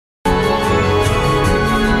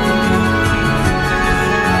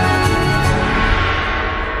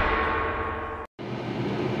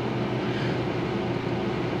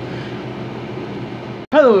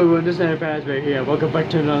Hello everyone, this is Raspberry here. Welcome back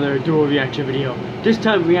to another dual reaction video. This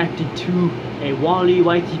time reacting to a Wally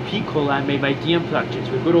YTP collab made by DM Productions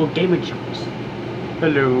with good old Game Chunks.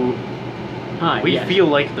 Hello. Hi. We feel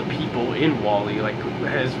like the people in Wally, like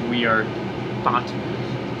as we are thought.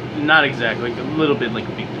 Not exactly, like a little bit like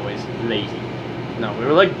big boys. Lazy. No, we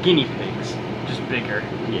were like guinea pigs, just bigger.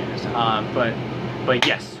 Yes. But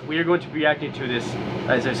yes, we are going to be reacting to this,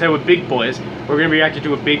 as I said, with big boys. We're going to be reacting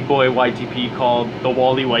to a big boy YTP called the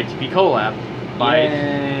Wally YTP Collab.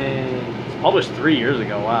 It's published 3 years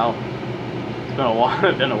ago. Wow, it's been a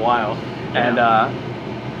while. Been a while. And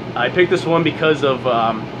I picked this one because of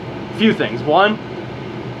a few things. One,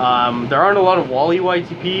 there aren't a lot of Wally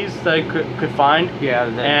YTPs that I could find. Yeah.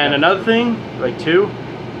 And another thing, like two,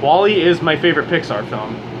 Wally is my favorite Pixar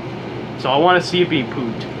film, so I want to see it being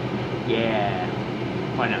pooped. Yeah.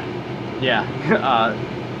 Why not? Yeah.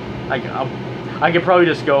 I could probably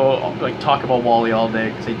just go like talk about Wally all day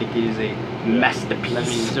because I think it is a masterpiece. Let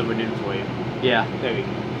me zoom it in for you. Yeah. There we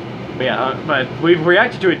go. But yeah, but we've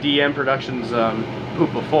reacted to a DM Productions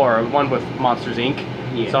poop before, one with Monsters Inc.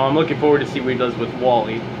 Yeah. So I'm looking forward to see what he does with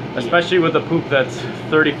Wally, especially with a poop that's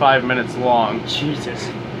 35 minutes long. Jesus.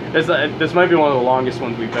 This might be one of the longest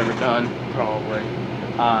ones we've ever done. Probably.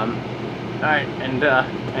 Alright, and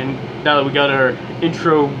now that we got our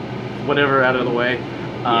intro, whatever, out of the way,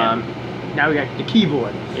 now we got the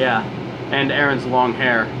keyboard. Yeah, and Aaron's long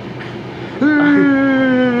hair,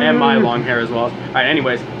 and my long hair as well. Alright,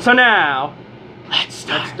 anyways, so now let's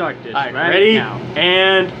start this. Alright, right ready now.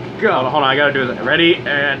 and go. Hold on, I gotta do this. Ready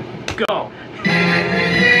and go. Alright,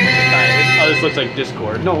 this looks like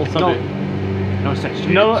Discord. No sex jokes. No sex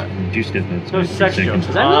jokes.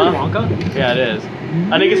 Is that really Wonka? Yeah, it is.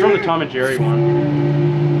 I think it's from the Tom and Jerry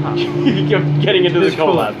one. Huh. Getting into the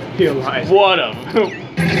collab. What a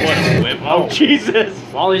whip. Oh, Jesus.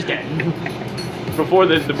 Wally's dead. Before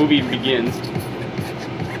the movie begins.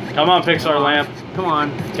 Come on, Pixar lamp. Come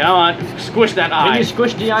on. Come on. Squish that eye. Can you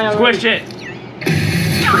squish the eye already? Squish it.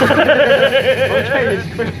 Okay,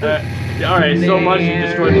 squish it. Alright, so much you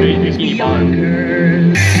destroyed Bikini Bottom.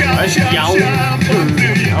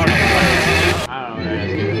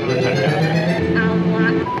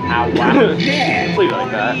 Leave it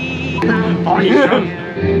like that. Oh, he's drunk.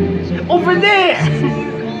 Over there!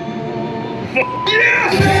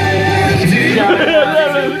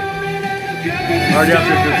 Already off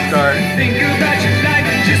to a good start. Think about your life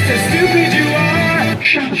and just how stupid you are.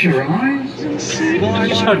 Shut your eyes and see.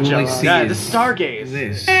 Shut your eyes. Yeah, the stargaze.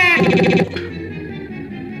 This.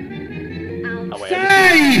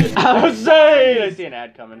 Outside! I see an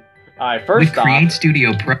ad coming. Alright, first off. Create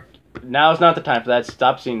Studio Pro. Now's not the time for that.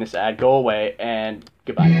 Stop seeing this ad. Go away and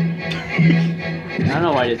goodbye. I don't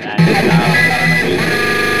know why this ad is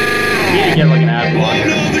You need to get like an ad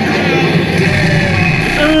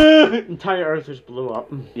blocker. Entire Earth just blew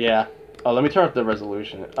up. Yeah. Oh, let me turn up the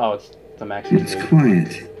resolution. Oh, it's the max. It's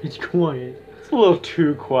quiet. It's quiet. It's a little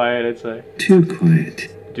too quiet, I'd say. Too quiet.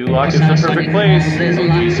 Duloc is the perfect place. There's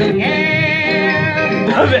lots of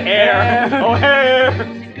air. The air. Oh, hair.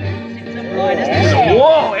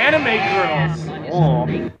 Whoa, anime girls. Oh.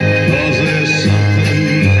 Cause there's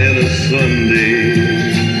something in a Sunday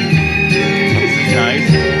This is nice.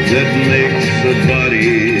 that makes the body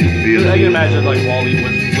feel. I can imagine like Wally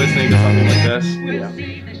was listening to something like this. Yeah.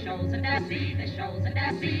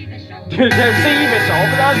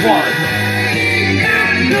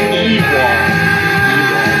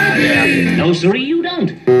 Yeah. No, sorry, you don't.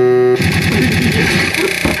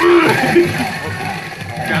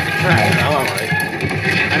 Drop the track.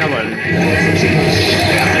 I know what it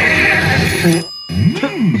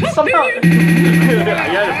is. Somehow. I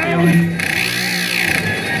had a feeling.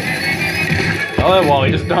 Oh, Wally,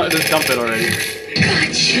 just dump it already.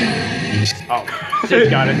 Gotcha. Oh, Sid's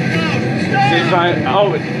got it. Sid's trying.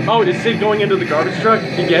 Oh, is Sid going into the garbage truck?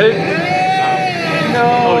 Did you get it? No.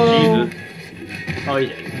 Oh, Jesus. Oh,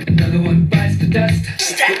 yeah. Another one bites the dust.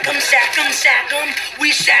 Stack 'em, stack 'em, stack 'em.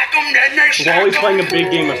 We stack 'em, then they stack 'em. Wally's playing a big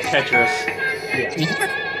game of Tetris. Yeah.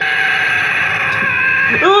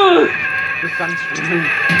 The sun's streaming.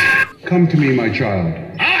 Come to me, my child.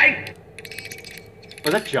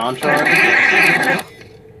 Was that John Char?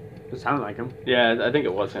 It sounded like him. Yeah, I think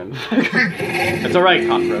it was him. It's alright,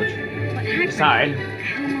 cockroach. Decide.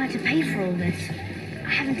 How am I to pay for all this? I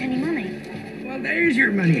haven't any money. Well, there's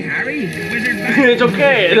your money, Harry. Wizard It's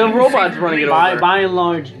okay, the robot's running it over. Buy a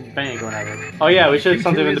large bank or whatever. Oh yeah, we should have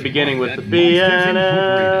something in the beginning with the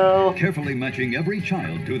piano. Carefully matching every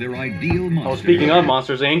child to their ideal monster. Oh, speaking of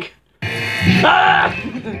Monsters Inc. Ah!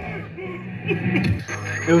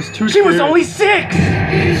 It was too. She was only 6.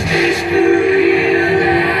 It's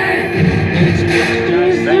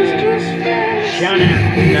just Shut up.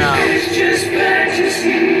 No. It's just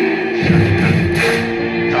fantasy.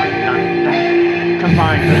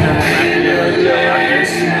 Combined.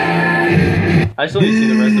 I still need to see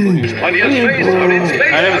the rest of Bohemian. Plenty of space out in space. I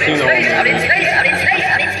haven't seen the whole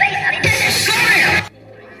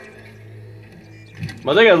movie.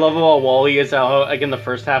 One thing I love about WALL-E is how, like, in the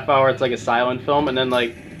first half hour, it's like a silent film, and then,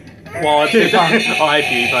 like, well, it's oh, hi,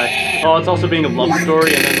 PewDiePie. Well, it's also being a love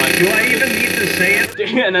story, and then, like, Do I even need to say it?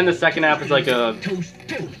 and then the second half is like a,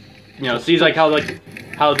 you know, sees like how the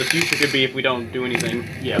future could be if we don't do anything,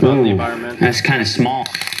 about the environment. That's kind of small.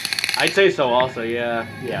 I'd say so, also, yeah.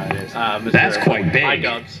 Yeah, it is. Mr. That's quite big.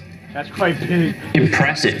 iDubbbz. That's quite big.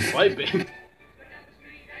 Impressive. Quite big.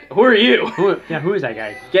 Who are you? Who is that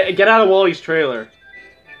guy? Get out of WALL-E's trailer.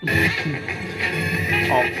 Oh,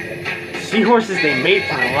 seahorses they mate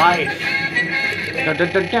for life.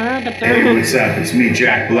 Hey, what's up? It's me,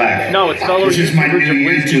 Jack Black. No, it's fellow This is my new YouTubers of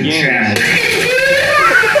Winston YouTube Games.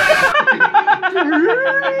 channel.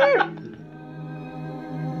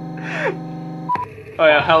 Oh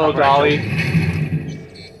yeah, hello Dolly.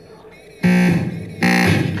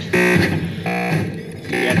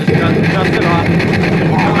 Yeah, just dust it off.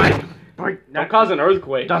 Don't cause an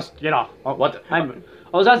earthquake. Dust, get off. Oh, what? The,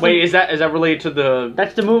 That's wait, is that related to the?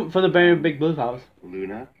 That's the move from the very big blue house.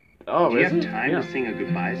 Luna, Oh, do you is have it? time Yeah. to sing a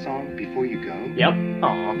goodbye song before you go? Yep.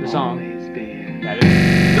 Oh, The song. Always been. That is.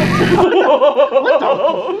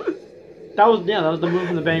 That was the move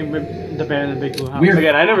from the bear in the big blue house.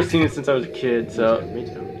 Again, I never seen it since I was a kid, so Me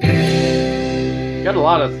too. you got a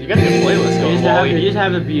good playlist You going. used to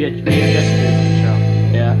have, WALL-E. the VHS show.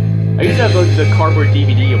 Yeah, I used to have the cardboard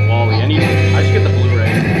DVD of WALL-E. I should get the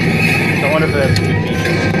Blu-ray. So I wonder if it has good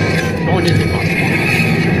features. Go on Disney Plus.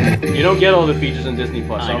 You don't get all the features in Disney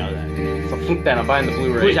Plus. I So, know that. so flip that. I'm buying the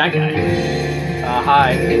Blu-ray. Who's that guy?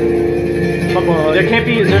 Hi. There can't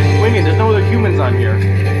be. What do you mean? There's no other humans on here.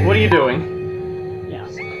 What are you doing? Yeah.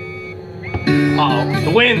 Uh-oh.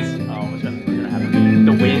 The winds. Oh, what's gonna happen?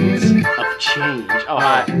 The winds of change. Oh,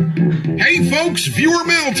 hi. Hey folks, viewer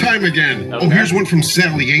mail time again. Okay. Oh, here's one from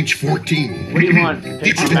Sally, age 14. What do you want?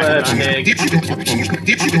 Did you Pig.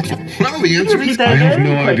 Well, the answer is I have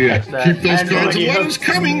no idea. keep those kinds of letters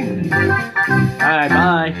coming. Alright,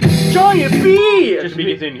 bye. Giant bee! Just To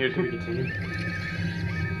be continued.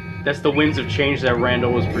 That's the winds of change that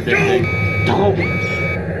Randall was predicting. Don't.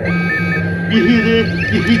 You hear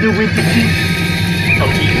the winds of change? Oh,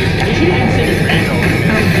 Jesus. He didn't say it's Randall.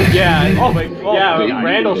 Yeah,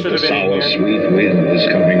 Randall should have been in here. sweet wind is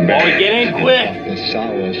coming Oh, get in quick! The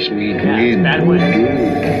sour, sweet Yeah, it's bad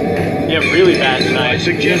wind. Yeah, really bad tonight.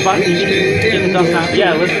 Get the dust out.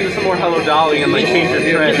 Yeah, listen to some more Hello Dolly and like change your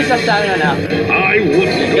Get trend. the dust out and out. I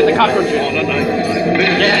wouldn't Get the cockroaches. on a night like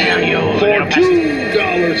this Yeah, you. for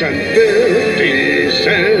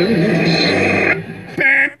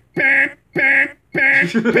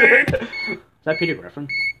 $2.50. Is that Peter Griffin?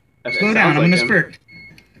 Slow down, I'm in a spurt.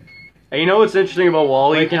 And you know what's interesting about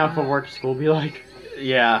WALL-E? Waking up for work, school be like?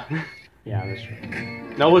 Yeah. Yeah, that's true.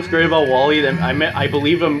 Know what's great about WALL-E? That I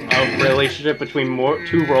believe a relationship between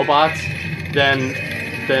two robots than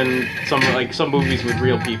some movies with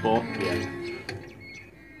real people. Yeah.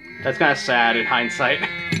 That's kind of sad in hindsight.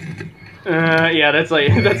 Yeah, that's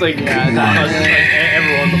like us, like,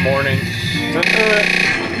 everyone in the morning.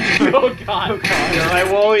 Oh god. You alright,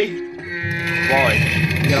 WALL-E? WALL-E.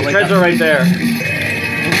 The treads are right there.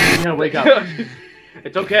 You gotta wake up.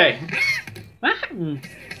 It's okay.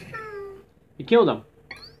 You killed him.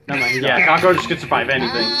 No, no, he's Yeah, cockroaches can survive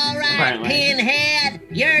anything. Apparently. Pinhead,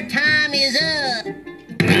 your time is up.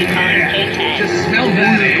 Just smell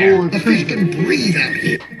that. The fish can breathe out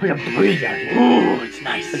here. We can breathe out here. Ooh, it's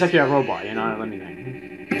nice. It's like you're a robot, you know, let me think.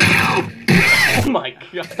 Oh my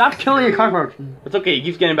god. Stop killing your cockroach. It's okay, he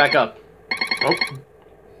keeps getting back up. Oh.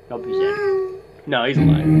 Nope, he's dead. No, he's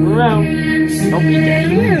alive. Nope, he's dead.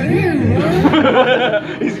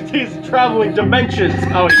 he's traveling dimensions.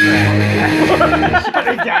 Oh, he's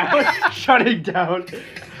Shutting down. Shutting down.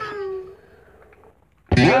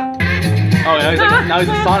 Oh, now he's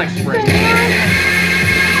a sonic spring.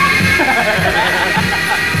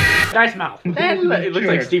 Nice mouth. It looks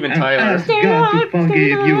like Steven Tyler.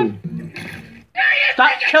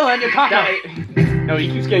 Stop killing your cockroach. No, he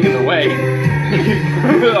keeps getting in the way.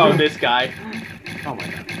 Oh, this guy. Oh my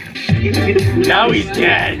god. Now he's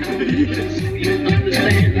dead.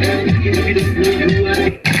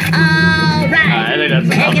 Alright, I think that's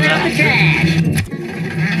enough of taking out that. the trash.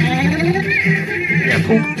 Yeah,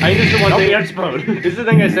 poop. I think this is the one thing. explode. This is the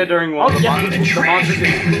thing I said during one of the monsters.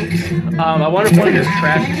 I wonder if one of his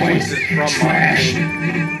trash places is from Monsters.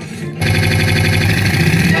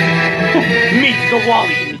 Meet the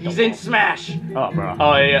WALL-E. He's in Smash. Oh, bro.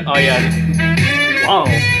 Oh yeah. Oh yeah. Wow.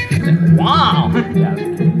 Wow. Yeah.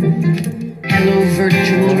 Hello,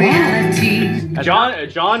 virtual reality.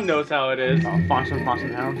 John knows how it is. Fonson,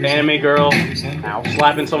 Anime girl. Ow.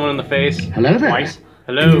 Slapping someone in the face. Hello there. Twice.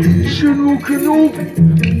 Hello.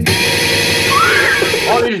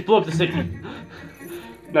 Oh, they just blew up the city.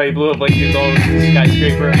 No, he blew up like his own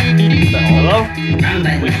skyscraper. Hello?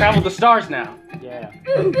 We traveled the stars now. Yeah.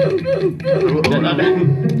 Ooh,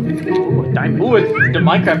 Diamond. Ooh, it's the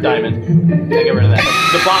Minecraft diamond. Yeah, get rid of that.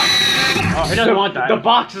 The box. Oh, he doesn't want that. The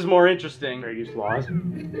box is more interesting. Fair use laws.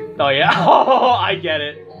 Oh yeah. Oh, I get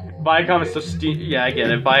it. Viacom is so stingy. Yeah, I get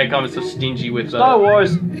it. Viacom is so stingy with Star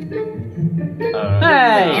Wars.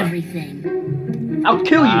 Hey! Everything. I'll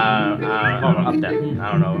kill you. Up there.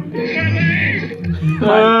 I don't know.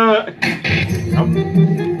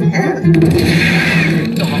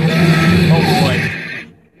 Oh boy.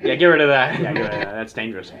 Yeah, get rid of that. Yeah, that's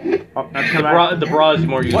dangerous. Oh, that's The bra is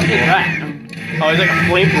more useful. What is that? Oh, he's like a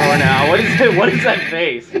flamethrower now. What is it? What is that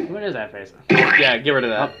face? What is that face? Yeah, get rid of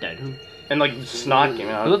that. Up dead. And like snot came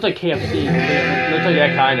It out. looks like KFC. It looks like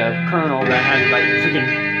Yeah, kind of. Colonel that had like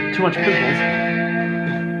freaking too much pimples.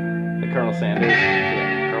 The Colonel Sanders.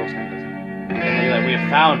 Yeah, Colonel Sanders. And look at that. We have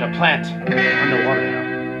found a plant. Underwater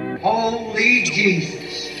now. Holy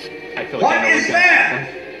Jesus. I feel like What I know is what's gonna that?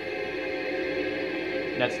 happen.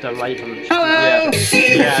 That's the light from the ship. Yeah.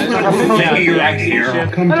 Yeah, the action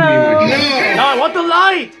ship. Come to me, my child. No, I want the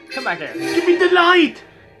light! Come back here. Give me the light!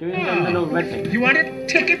 Give me the little red thing. You want a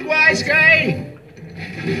ticket, wise guy?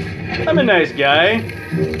 I'm a nice guy.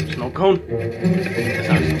 Snow cone. That's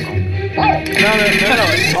not a snow cone. No.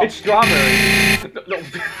 It's strawberry. No.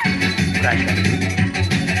 Crash that.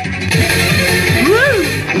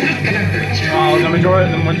 Oh, the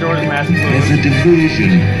Majora's Mask. It's a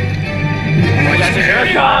delusion. Oh, yes, here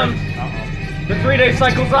it comes! The 3-day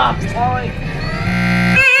cycle's up!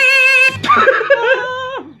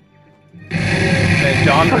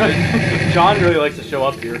 Man, John really likes to show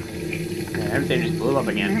up here. Yeah, everything just blew up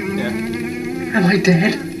again. Yeah. Am I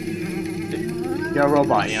dead? You're a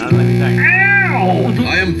robot, you know what I'm saying?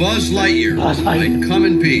 I am Buzz Lightyear. Buzz Lightyear. I come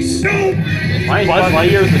in peace. Why is Buzz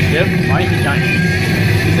Lightyear is the ship? Why is he giant?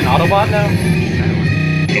 He's an Autobot now?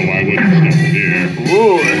 No, I wouldn't step here.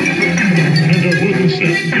 Ooh. And I wouldn't step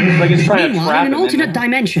here. Like it's trying to Meanwhile, trap in an him alternate in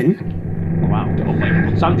dimension. Oh, wow. Oh,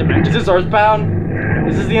 my. Some Is dimension. this Earthbound?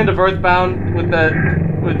 Is this the end of Earthbound with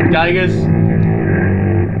Gygas?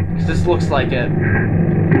 Cause this looks like it. I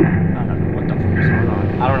don't know what the fuck is going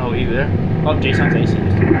on. I don't know either. Oh, Jason's AC just in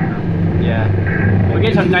the background. Yeah. We're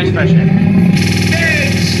getting some nice fresh air.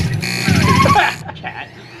 Cat.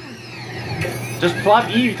 Just plop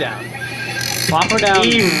Eve down. Plop her down.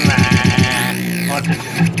 Eve.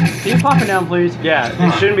 Can you pop her down, please? Yeah,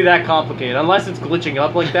 it shouldn't be that complicated. Unless it's glitching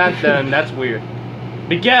up like that, then that's weird.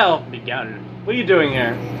 Miguel, what are you doing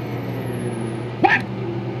here?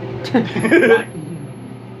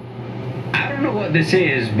 I don't know what this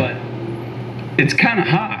is, but it's kind of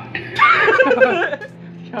hot.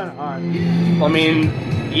 Kind of hard. I mean,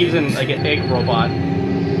 Eve's like an egg robot.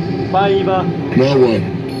 Bye, Eva. No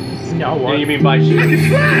one. No, Yeah, what? you mean by ship?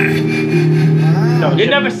 No, You've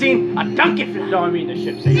never seen a donkey fly? No, I mean the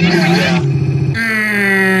ship sinks. Yeah.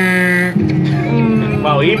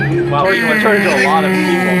 Wow, Eve. Wow, he's gonna turn into a lot of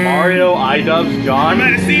people. Mario, iDubbbz, John.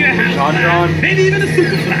 Might have seen a house John. fly, maybe even a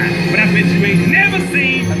superfly, but I bet you ain't never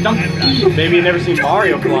seen A donkey fly. Maybe you've never seen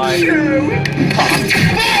Mario fly.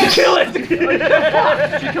 Kill it!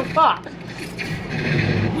 She killed Fox.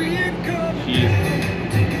 Jeez.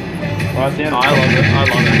 Well, that's the end. Oh, I love it. I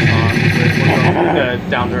love that song.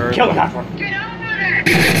 Down to earth. Kill the platform.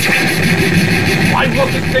 Why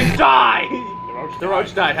won't this thing die? The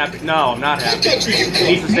roach died. Happy? No, I'm not happy. It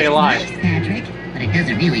needs to stay alive. Patrick, but it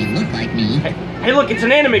doesn't really look like me. Hey, look, it's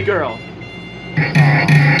an anime girl.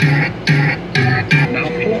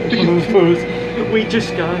 We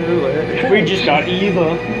just got her. We just got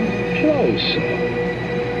Eva.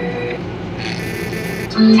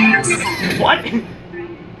 What?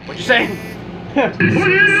 What'd you say?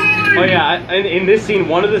 Oh yeah, in this scene,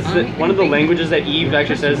 one of the languages that Eve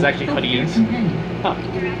actually says is actually Chinese. Huh.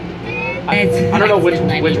 I don't know which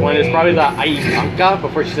one it is. Probably the Aikanka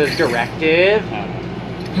before she says directive.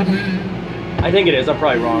 I think it is. I'm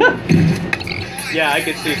probably wrong. Yeah, I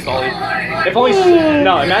could see Sully. If only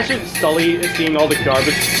no. Imagine Sully seeing all the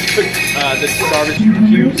garbage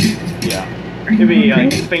cubes. Yeah. He'd be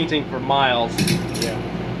fainting for miles. Yeah.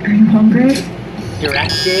 Are you hungry?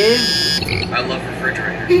 Directive. I love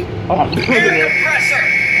refrigerator. Oh, Compressor!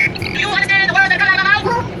 You understand the words that come out of my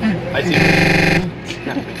mouth? I see.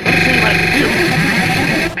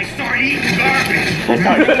 I started eating garbage.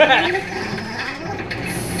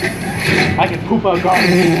 I can poop out garbage.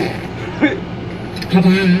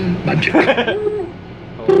 Magic. I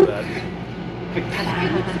love that.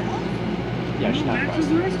 Yeah, she's not impressed.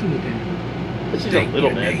 This is a little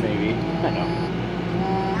bit, maybe. I know.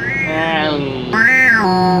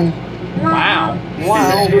 Wow.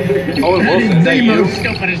 Wow. Owen Wilson, is that you?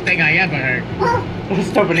 Stupidest thing I ever heard.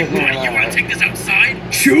 Stupidest thing You ever. wanna take this outside?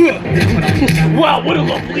 Sure. Wow, what a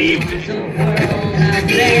lovely evening.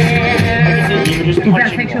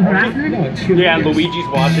 Yeah, and Luigi's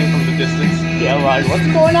watching from the distance. Yeah, like, what's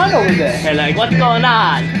going on over there? Hey, like, what's going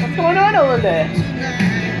on? What's going on over there?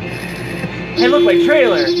 Hey, look, my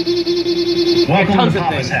trailer. Welcome Tons to of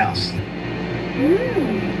Papa's things. house.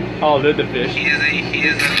 Oh, they're the fish. Here's a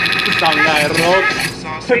Song I wrote.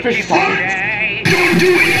 The fish song. Don't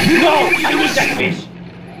do it. No, I need that fish.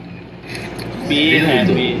 Be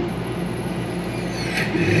happy.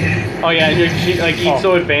 Oh yeah, and she like eats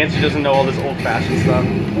so advanced she doesn't know all this old-fashioned stuff.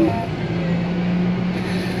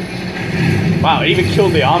 Wow, it even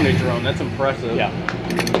killed the Omni drone. That's impressive. Yeah.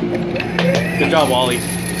 Good job, Wally.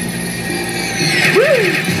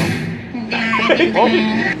 I didn't know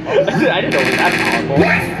it was that powerful.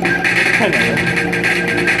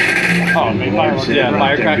 Oh, maybe fireworks. Yeah,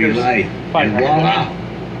 firecrackers. And voila.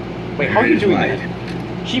 Wait, how are you doing that?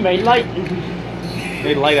 She made light.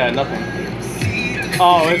 They light out of nothing.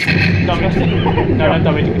 Oh, it's dummy. No, not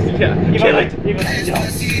dummy. Yeah, kill it.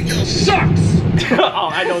 Sucks. Oh,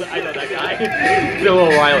 I know that guy. Bill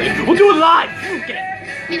O'Reilly. We'll do it live.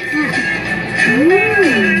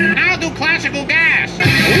 I'll do classical gas.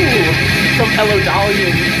 Ooh, some Hello Dolly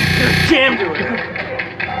and jam to it.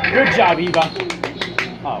 Good job, Eva.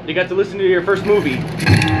 Oh, You got to listen to your first movie.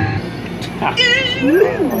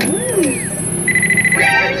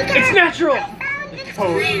 It's natural.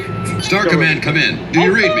 Star Command, come in. Do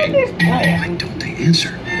you read me? Why don't they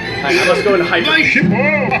answer? I must go into hyper.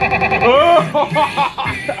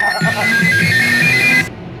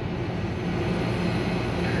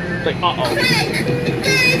 It's like, uh-oh.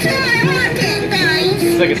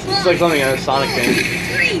 It's like something on a Sonic thing.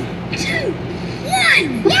 3, 2,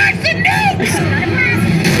 1. Lock the nukes!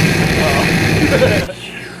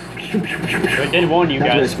 I did warn you That's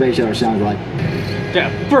what a guys. space shuttle sounds like. Yeah,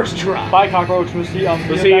 first try. Bye, cockroach. We'll see you.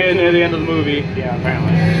 We'll see you near the end of the movie. Yeah,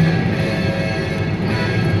 apparently.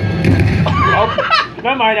 Oh,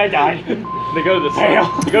 never mind. I died. They go to the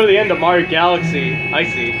They go to the end of Mario Galaxy. I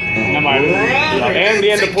see. Never mind. And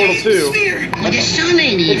the end of Portal 2. The sun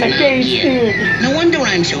ain't It's a even gay out yet. sphere. No wonder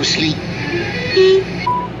I'm so sleepy. I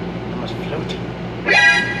must float.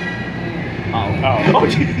 Oh. Oh,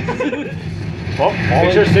 Jesus. Well,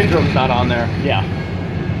 Make sure Syndrome's not on there. Yeah.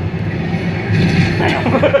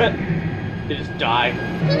 They just die. I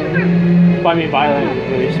mean, violent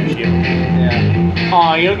release of shield. Yeah.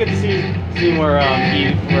 Oh, you don't get to see scene where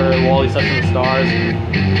where Wally's touching the stars.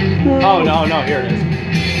 Oh no, here it is.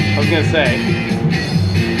 I was gonna say.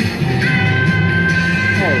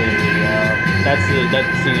 There we go. That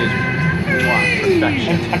scene is perfection.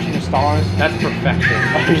 And touching the stars. That's perfection.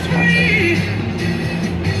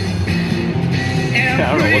 I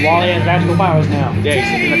don't know what Wally has magical powers now. Yeah,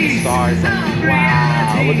 he's looking at the stars.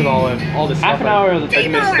 Wow, look at all this Half stuff. an hour of the I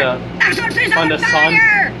missed on the sun.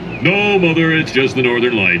 No, Mother, it's just the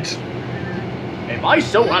northern lights. Am I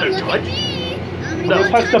so out of touch? No,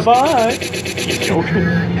 touch the butt. You joking?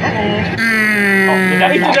 Oh,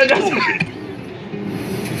 that's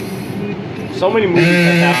So many movies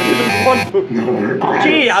have happened in this one movie.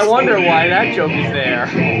 Gee, I wonder why that joke is there.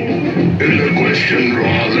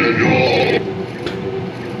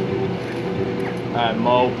 Alright,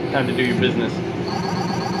 Mo, time to do your business.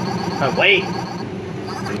 Wait!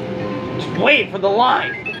 Just wait for the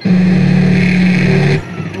line!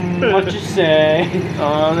 What you say?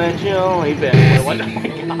 On that jolly bed. What? Oh my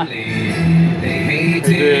god.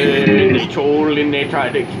 They troll and they try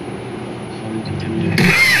to.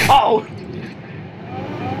 Oh!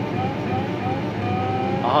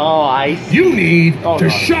 Oh, I see. You need to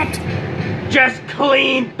shut. Just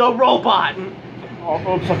clean the robot! Oh,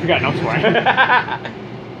 oops, I forgot. No, sorry. I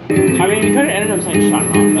mean, you could have ended up saying shut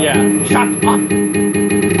up. Yeah. Shut up!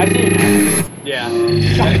 I see it now. Yeah.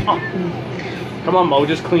 Shut up! Come on, Mo,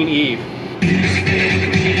 just clean Eve.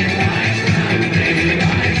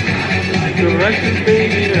 Directions,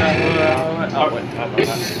 baby.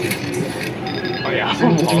 Oh yeah,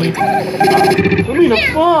 Wally. I mean,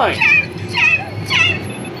 I'm fine.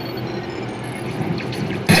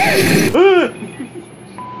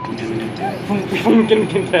 Fucking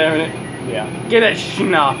contaminant. Yeah. Get that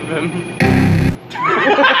shit off of him.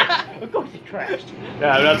 Of course he crashed.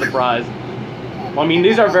 Yeah, I'm not surprised. Well, I mean,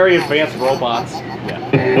 these are very advanced robots.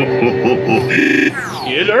 Yeah.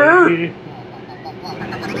 Get her!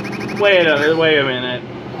 Wait a minute.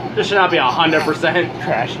 This should not be 100%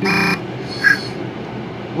 Crash.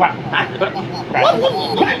 What?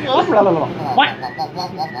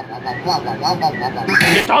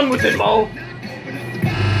 Get done with it, Mo.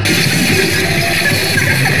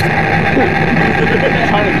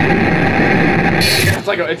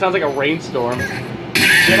 It sounds like a rainstorm.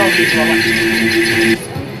 Get off these moments.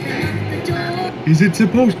 Is it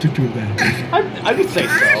supposed to do that? I would say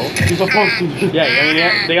so. You're supposed to. Yeah, I mean,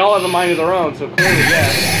 yeah, they all have a mind of their own, so clearly,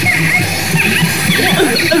 yes.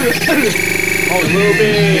 Oh, little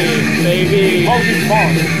bit, baby. Oh, he's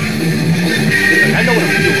falling. I know what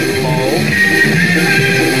I'm doing, Mo.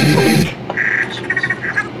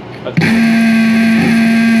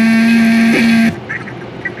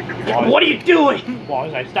 What are you doing? Well,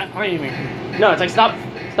 it's like, stop claiming. No, it's like, stop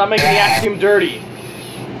making the axiom dirty.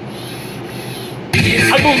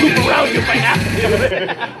 I will loop around you if I have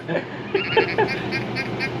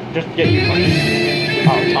to. Just get your money.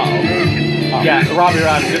 Oh. Yeah, Robbie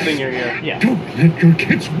Rod, good thing you're here. Yeah. Don't let your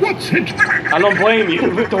kids watch it. I don't blame you.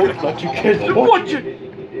 Don't let your kids What you?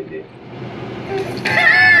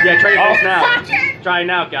 Yeah, try your best now. Try it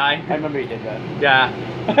now, guy. I remember you did that. Yeah.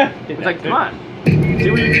 It's like, come on. See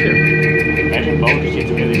what you can do. Imagine Bo just gets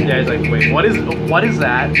together. Yeah, he's like, wait, what is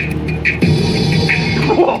that?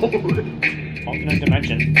 Whoa. Alternate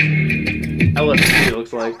dimension. LSD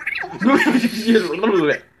looks like.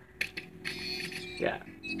 Yeah.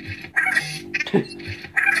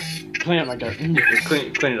 Clean it right there.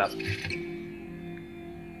 Clean it up.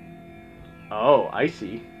 Oh, I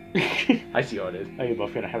see. I see how it is. Are you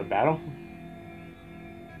both gonna have a battle?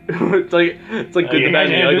 it's like good, the bad,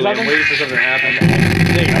 and the ugly. I'm waiting for something to happen.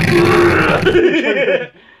 There you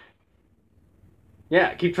go.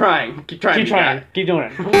 Yeah, keep trying. Keep trying. Keep doing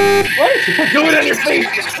it. What? Do it on your face.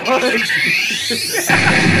 What is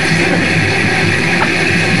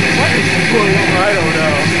going on? I don't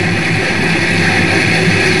know.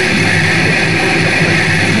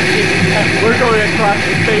 We're going across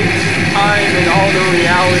the space, time, and all the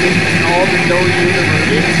reality, and all the known universe.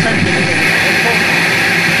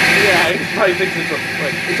 Yeah, he probably thinks it's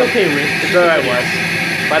like, It's okay, Rick. It's alright, Wes.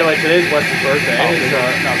 By the way, today's Wes's birthday.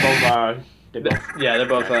 Oh, they're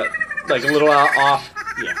both like a little off.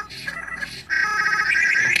 Yeah.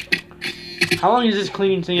 How long is this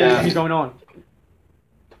cleaning thing keep going on?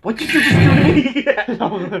 What did you just do to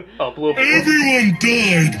me? Oh, blew up. Everyone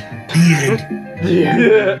died. The end.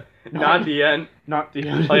 Yeah. Not the end. Not the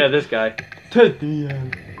end. Oh yeah, this guy. To the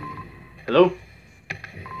end. Hello?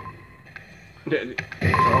 Hold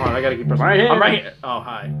on, I gotta keep pressing. Right here. I'm right here. Oh,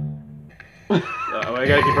 hi. I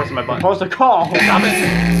gotta keep pressing my button. Supposed to call. Stop it!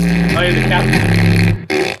 Oh, yeah, the captain.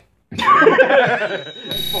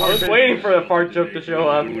 I was waiting for the fart joke to show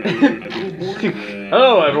up.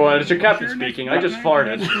 Hello, everyone. It's your captain speaking. I just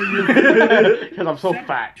farted. Because I'm so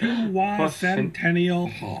fat. Centennial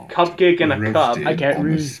Hall. Cupcake in a cup. I can't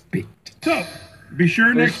read. So, be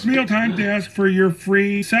sure next mealtime to ask for your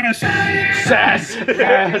free sass.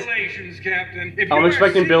 Congratulations, Captain. If I'm you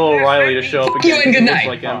expecting are Bill O'Reilly to show up again. and good Looks night.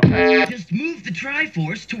 like him. Just move the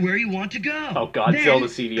Triforce to where you want to go. Oh, God, then Zelda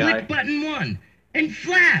CDI. click button 1 and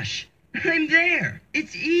flash. I'm there.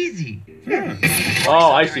 It's easy.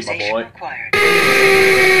 Oh, I see, my boy.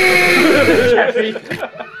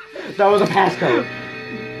 That was a passcode.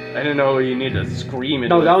 I didn't know you needed to scream.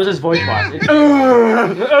 No, that was his voice box.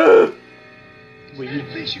 Weed.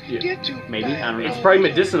 Maybe? I don't know. It's probably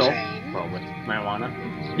medicinal. Probably. Marijuana.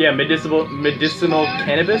 Yeah, medicinal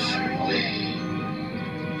cannabis.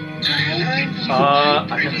 I've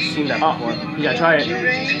never seen that before. You gotta try it.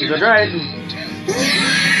 You gotta try it.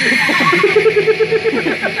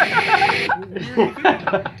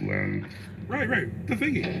 Right. The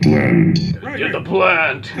thingy. You're the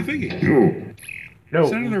plant. The thingy. No.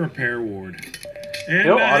 Send to the repair ward. You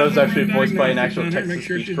know, Otto's actually voiced by an actual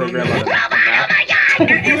text-to-speech program on the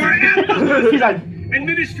He's like,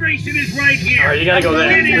 Administration is right here. Alright, you gotta go there.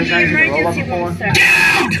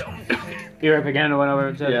 Europe again or whatever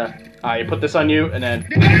it said. Yeah. Alright, you put this on you, and then...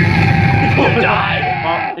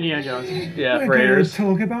 die! Oh, Indiana Jones. Yeah, Raiders.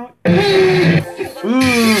 Talk about.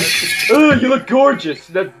 Ooh, you look gorgeous!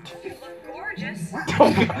 That... Gorgeous.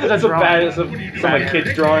 That's a bad... That's some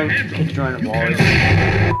kid's drawing. Kid's drawing a wall.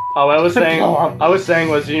 Oh, what I was saying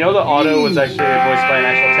was, you know the Otto was actually voiced by an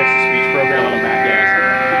actual text-to-speech program on the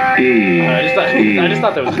Mac. Yeah, I just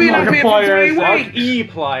thought that was Markiplier.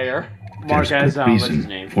 E-plier. Mark has what's his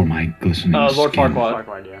name? For my glistening Lord skin,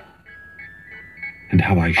 Farquaad. Yeah. and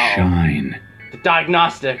how I shine, The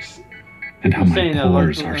diagnostics. and how my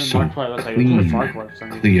pores Lord are so Farquaad looks like clean, Farquaad or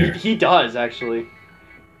something. clear. He does actually.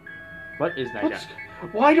 What is that guy?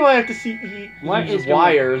 Why do I have to see these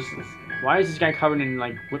wires? Why is this guy covered in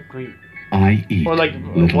like whipped cream? I eat Or like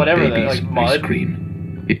little whatever that, babies' like mud. ice cream.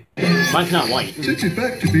 Mine's not white. Takes it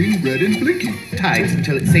back to being red and blinky. Tides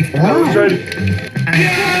until it's safe to I was go. ready.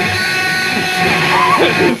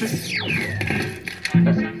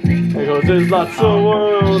 There goes this lots of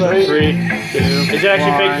world. 3, 2. Is it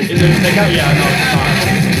actually fake? Is it fake out? Yeah, no, it's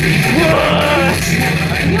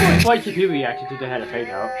not. YTP reacted to they had a fake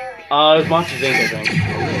out. It was Monsters Inc. I think.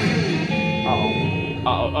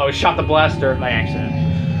 Oh, it shot the blaster by accident.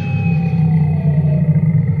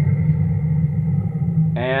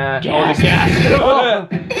 And Gas. the gas.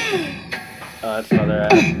 That's another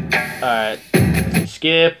ad. Alright.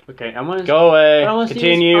 Skip. Okay, I want to Go away. I want to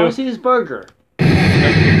Continue. I want to see this burger.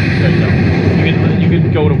 There you go. You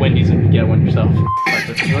could go to Wendy's and get one yourself. It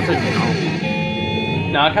looks like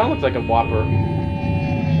Nah, it kind of looks like a Whopper.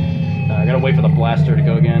 I gotta wait for the blaster to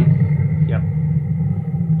go again. Yep.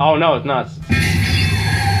 Oh no, it's not.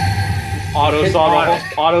 Auto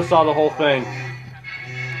saw the whole thing.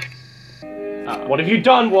 What have you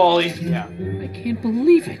done, Wally? Yeah. I can't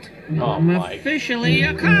believe it. Oh I'm my. officially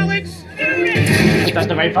a college student. That's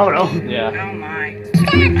the right photo. Yeah. Oh my.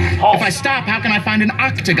 If I stop, how can I find an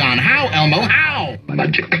octagon? How, Elmo? How?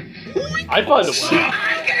 Magic. I find a way.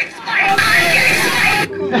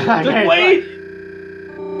 Just wait.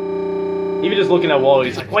 Even just looking at Wally,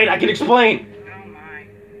 he's like, wait, I can explain. Oh my.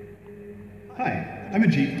 Hi, I'm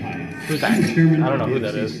Ajit Pai. Who's that? I'm the chairman I don't know of who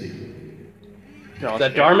the that is. FCC. Is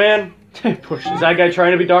that Darman? Push. Is that guy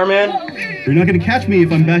trying to be Darman? You're not gonna catch me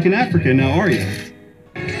if I'm back in Africa now, are you?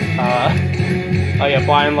 Oh yeah,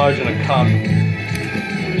 by and large in a cup.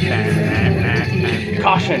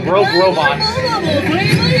 Caution, rogue robots.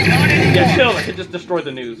 Yeah, chill, I could just destroy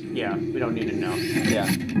the news. Yeah, we don't need to know. Yeah.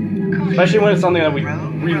 Especially when it's something that we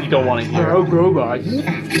really don't want to hear. Rogue robots.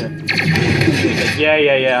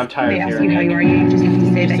 Yeah, I'm tired of hearing How you it. are, you just have to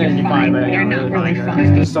say that Said you're you're fine, fine, but but you're you're not really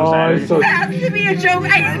really fine. So sad. It has to be a joke.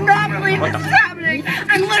 I do not believe this is happening.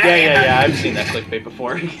 I'm literally. Yeah, I've seen that clickbait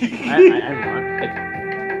before. I'm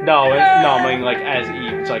No, I mean like as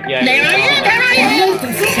Eve. It's like, yeah. There I am,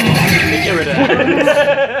 Get rid of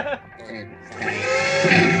that.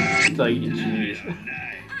 It's like, jeez.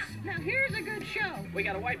 Now here's a good show. We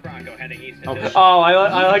got a white Bronco heading east. Oh, I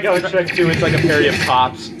like how it's Shrek 2. It's like a parody of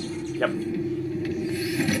Cops. Yep.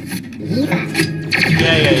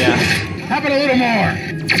 Yeah. How about a little more?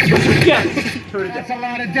 Yeah. That's a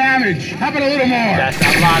lot of damage. How about a little more? That's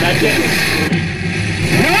a lot of damage.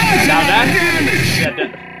 Now that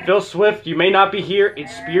Phil Swift, you may not be here in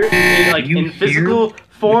spirit, in physical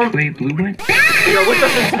form. Wait, Blue went? You're with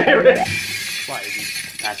us in spirit. Why, did he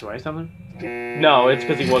pass away or something? No, it's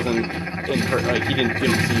because he wasn't in like he didn't see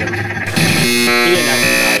him. He didn't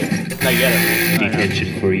actually die. Not yet.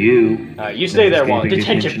 Detention for you. You stay there, Wally.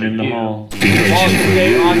 Detention in the for you. hall. Wally,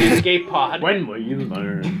 stay on the escape pod. When will you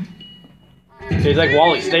learn? He's like,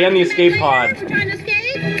 Wally, stay on the escape pod. Trying to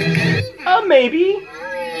escape? Maybe.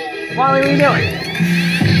 Wally, what are you doing?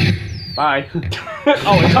 Bye.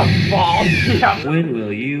 Oh, it's a fall. Yeah. When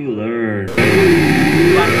will you learn?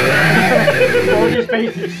 Hold your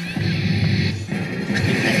faces.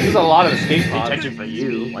 There's a lot of escape pods. Detention for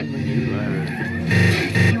you. When will you learn?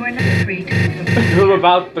 You are not free to Who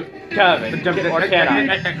about the Kevin? Or can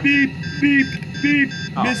I? Beep, beep, beep.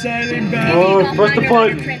 Missile inbound. Oh, press the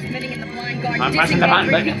button. transmitting in the blind guard. I'm pressing the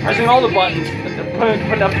button. Pressing all the buttons.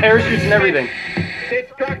 Putting up parachutes and everything.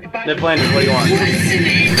 Ned Flanders, what do you want?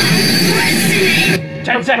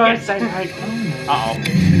 10 seconds. Uh-oh.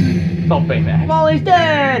 Don't Baymax. Wally's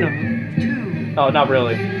dead! Oh, not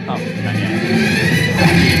really. Oh, not yet.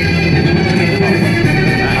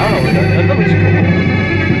 I don't know. That looks cool.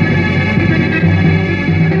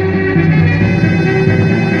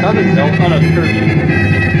 Sounds like Zelda. Oh no, it's Kirby.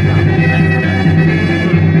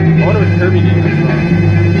 I wonder what Kirby game that's from.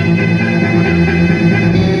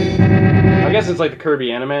 I guess it's like the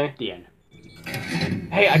Kirby anime. The end.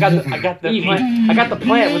 Hey, I got the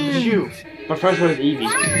plant with the shoe. But first one is Eevee.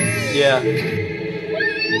 Yeah.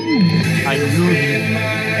 I knew you.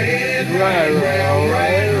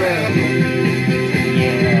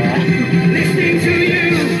 Yeah. Listening to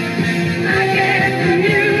you. I get the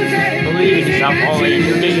music. Believe in yourself, Wally.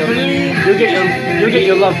 You get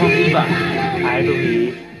your love from Eva. I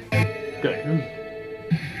believe. Good.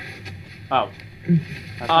 Oh.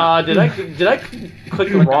 Did I click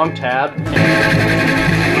the wrong tab?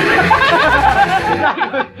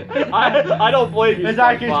 I don't blame you. It's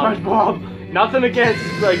actually SpongeBob. SpongeBob. Nothing against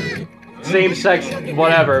like same-sex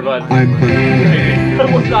whatever, but I'm I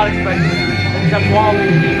was not expecting that. Except Wally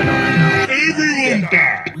and Eva on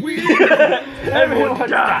Everyone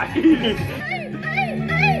die. Everyone die.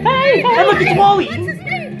 Hey, look, it's Wally!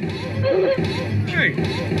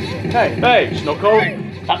 Hey,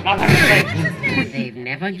 Snowco! Stop not having sex! They've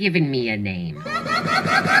never given me a name.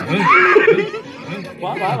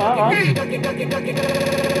 What?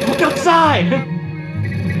 Look outside!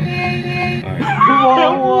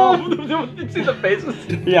 Whoa! See the faces?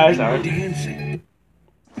 Yeah, I saw it. Dancing.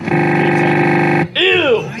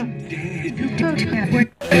 Ew!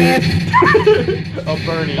 Oh,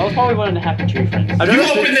 Bernie. That was probably one of the Happy Tree friends. You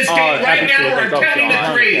open this gate right now or I'm counting to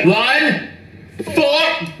 3. 1, 4.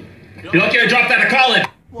 You're lucky I dropped out of college.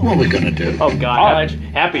 What are we gonna do? Oh God,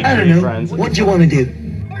 Happy I don't Tree know. friends. What do you want to do?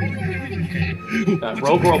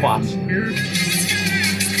 Rogue robots. Alright,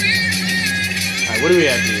 what do we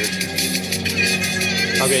have here?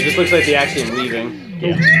 Okay, this looks like the Axiom leaving.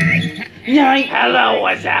 Yeah. Hello,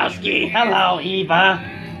 Wazowski. Hello, Eva.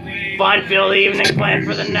 Fun-filled evening planned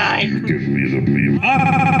for the night. Give me the beam.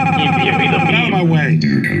 Give me the Out of my way.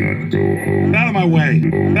 You cannot go home. Out of my way.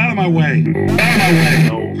 Out of my way. Out of my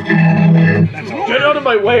way. Get out of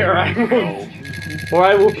my way, or I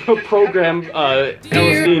will program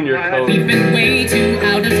LSD in your code. We've been way too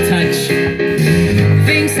out of touch.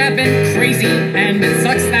 Things have been crazy, and it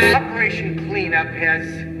sucks that Operation Cleanup has,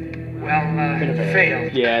 well,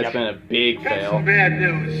 failed. Yeah, it's been a big fail. Some bad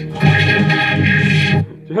news.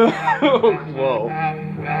 Whoa.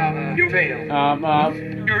 Failed.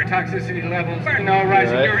 Neurotoxicity levels. No,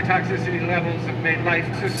 rising Right. neurotoxicity levels have made life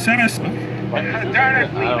Send us. Darn it,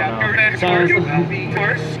 cleanup. You will be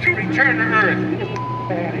forced to return to Earth.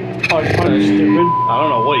 Oh, it's kind of stupid. I don't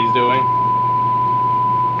know what he's doing.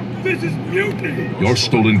 This is mutiny. Your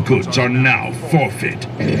stolen goods are now forfeit.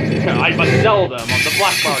 I must sell them on the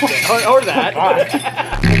black market. or that.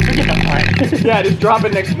 Yeah, just drop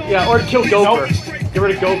it next. Yeah, or kill Gopher. Get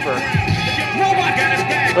rid of Gopher.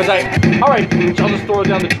 But it's like, alright, I'll just throw it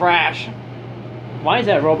down the trash. Why is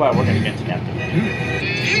that robot working against Captain?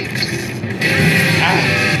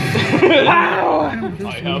 I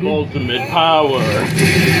have ultimate power.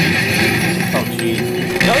 Oh jeez.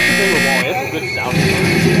 That was the thing with Wally. That's a good sound.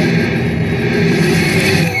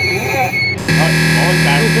 Oh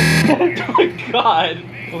my god.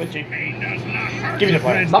 Give me the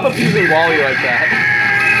plan. Stop abusing Wally like that.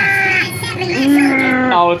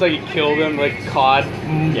 Oh, it's like you killed him, like COD.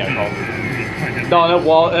 Yeah, No,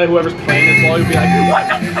 that whoever's playing this Wally would be like, what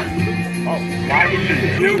the? Oh, Wally.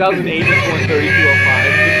 2008 is 13205.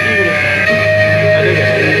 I think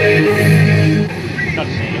it's Not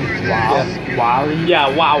the name. Wow. Yeah. Wally? Yeah,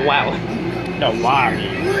 wow. No, Wally.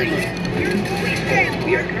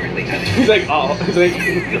 He's like,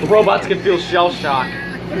 robots can feel shell shock.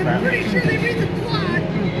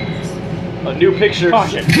 New pictures.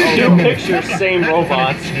 New pictures, same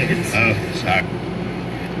robots. Sorry.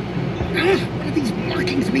 What do these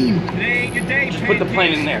markings mean? Just put the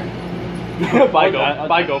plane in there. Bye,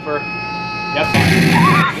 Gopher. Yep.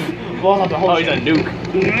 Oh, he's a nuke.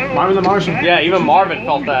 Marvin the Martian. Yeah, even Marvin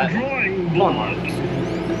felt that. Come on, Marvin.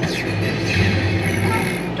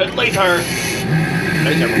 Later.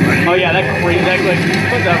 Oh yeah, that crazy. That like,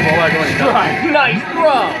 what's that robot going? Nice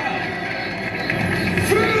throw.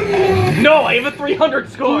 No, I have a 300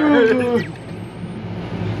 score.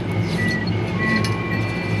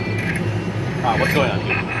 What's going on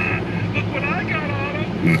here? Look what I got on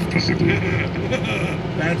him.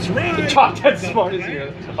 That's right. Chalk, that's smart as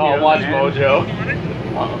you. Oh, watch Mojo.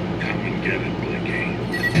 Come and get it, Blicky.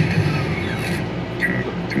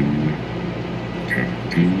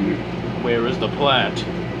 Where is the plant?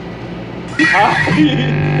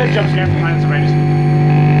 That jump scare from Minus Raiders.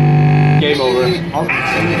 Game over.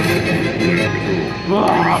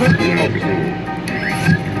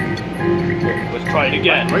 Let's try it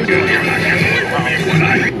again.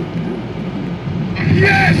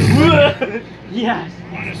 Yes! Yes!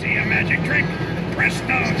 Want to see a magic trick? Presto!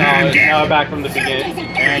 Now back from the beginning.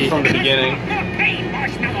 From the beginning.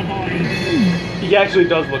 He actually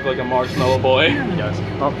does look like a marshmallow boy. He does.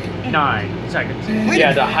 Oh, 9 seconds.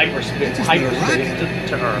 Yeah, the hyperspace to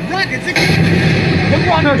Earth. Rockets! The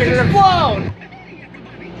rockets explode!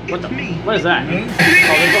 What is that? Oh,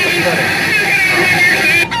 there's nothing credit.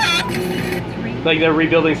 Like they're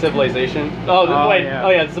rebuilding civilization. Oh, wait. Yeah. Oh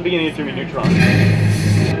yeah, it's the beginning of 3 Neutron. Pick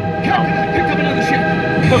up another ship!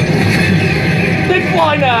 They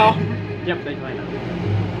fly now! Yep, they fly now.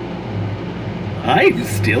 I'm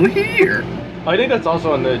still here. I think that's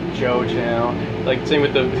also on the Joe channel. Like, same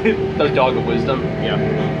with the Dog of Wisdom. Yeah.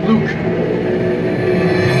 Luke.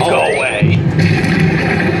 Go away!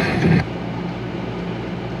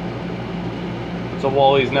 So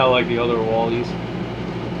Wally's now like the other Wallys.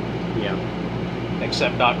 Yeah.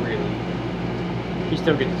 Except not really. He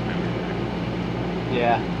still gets his memory back.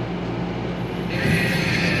 Yeah.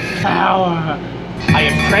 Power. I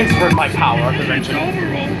have transferred my power dimension.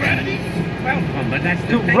 Well, but that's the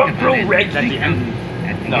To thing Ruff about it. Red at the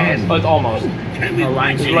end. No, it's almost. It's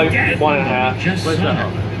like 1.5. Just What's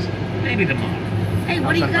that? maybe tomorrow. Hey,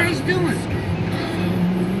 what are you guys doing?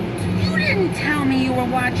 You didn't tell me you were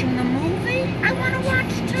watching the movie. I want to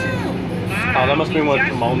watch too. Oh, that must be one of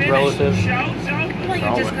Timon's relatives. Well,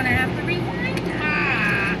 you're just gonna have to rewind it.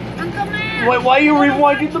 Uncle Matt. Why are you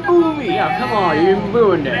rewinding the movie? Yeah, come on, you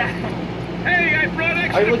ruined it. Hey, I brought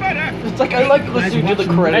extra butter. It's like I like listening to the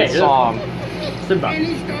credit Hey, song. Simba.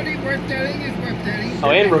 Any story worth telling is worth telling. Oh,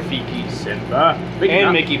 and Rafiki. Simba.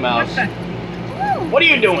 And Mickey Mouse. What are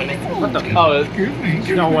you doing? What the? Oh, Excuse me.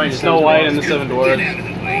 Snow White. Snow White and the Seven Dwarfs.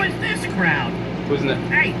 Who is this crowd? Who's in it?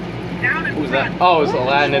 Hey, down in Who's front. that? Oh, it's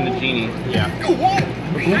Aladdin and the Genie. Yeah.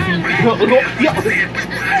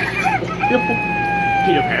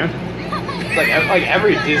 Peter Pan. It's like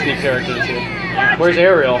every Disney character is here. Where's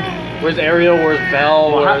Ariel? Where's Ariel? Where's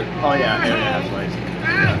Belle? Where's... Oh yeah, that's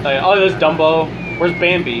right. Oh, there's Dumbo. Where's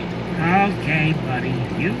Bambi? Okay, buddy,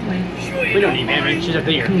 you win. We don't need Bambi. She's a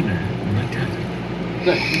deer.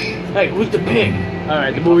 Hey, who's the pig? All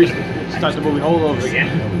right, the movie starts the movie all over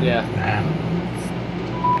again. Yeah.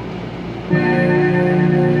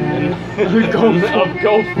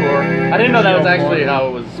 Go for. I didn't know that was actually how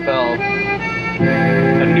it was spelled.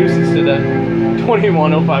 A nuisance to that.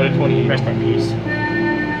 2105 to 28. Rest in peace.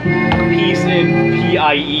 Peace in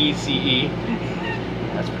P-I-E-C-E.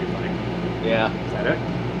 That's pretty funny. Yeah. Is that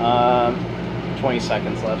it? 20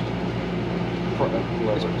 seconds left.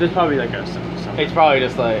 There's probably like a something. It's probably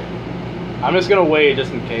just like, I'm just gonna wait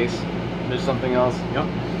just in case there's something else. Yep.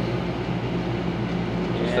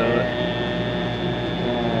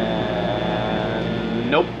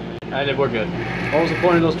 Nope. I think we're good. What was the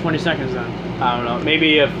point of those 20 seconds then? I don't know.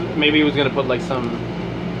 Maybe he was gonna put like some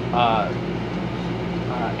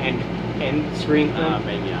end screen thing.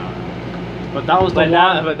 Maybe I don't know. But that was the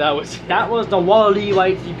that was the Wall-E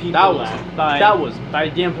YTP Collab by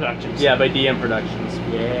DM Productions. Yeah, by DM Productions.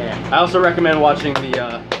 Yeah. I also recommend watching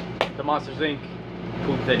the Monsters Inc.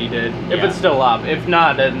 poop that he did. If it's still up. If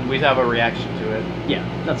not, then we'd have a reaction to it. Yeah,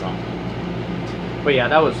 that's all. But yeah,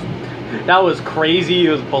 that was crazy.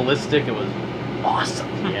 It was ballistic. It was awesome.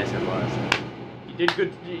 Yes, it was. You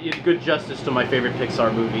did good justice to my favorite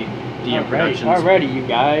Pixar movie, DM Productions. Alrighty, you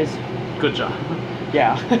guys. Good job.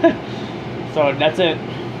 Yeah. So that's it.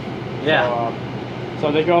 Yeah.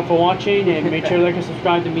 So thank you all for watching, and make sure to like and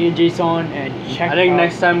subscribe to me and Jason, and check. I think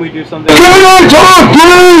next time we do something. Can I talk,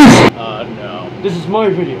 please? No. This is my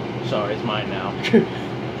video. Sorry, it's mine now.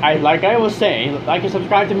 Like I was saying, like and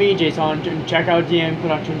subscribe to me and Jason, and check out DM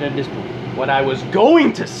Productions at this point. What I was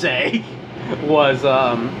going to say was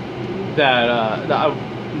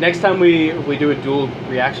next time we do a dual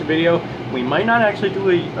reaction video, we might not actually do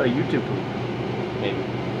a YouTube poop. Maybe.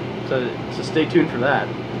 So stay tuned for that.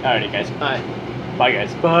 Alrighty, guys. Alright. Bye,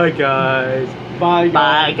 guys. Bye, guys. Bye, guys.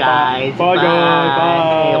 Bye, guys. Bye, guys.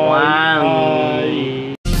 Bye. Bye.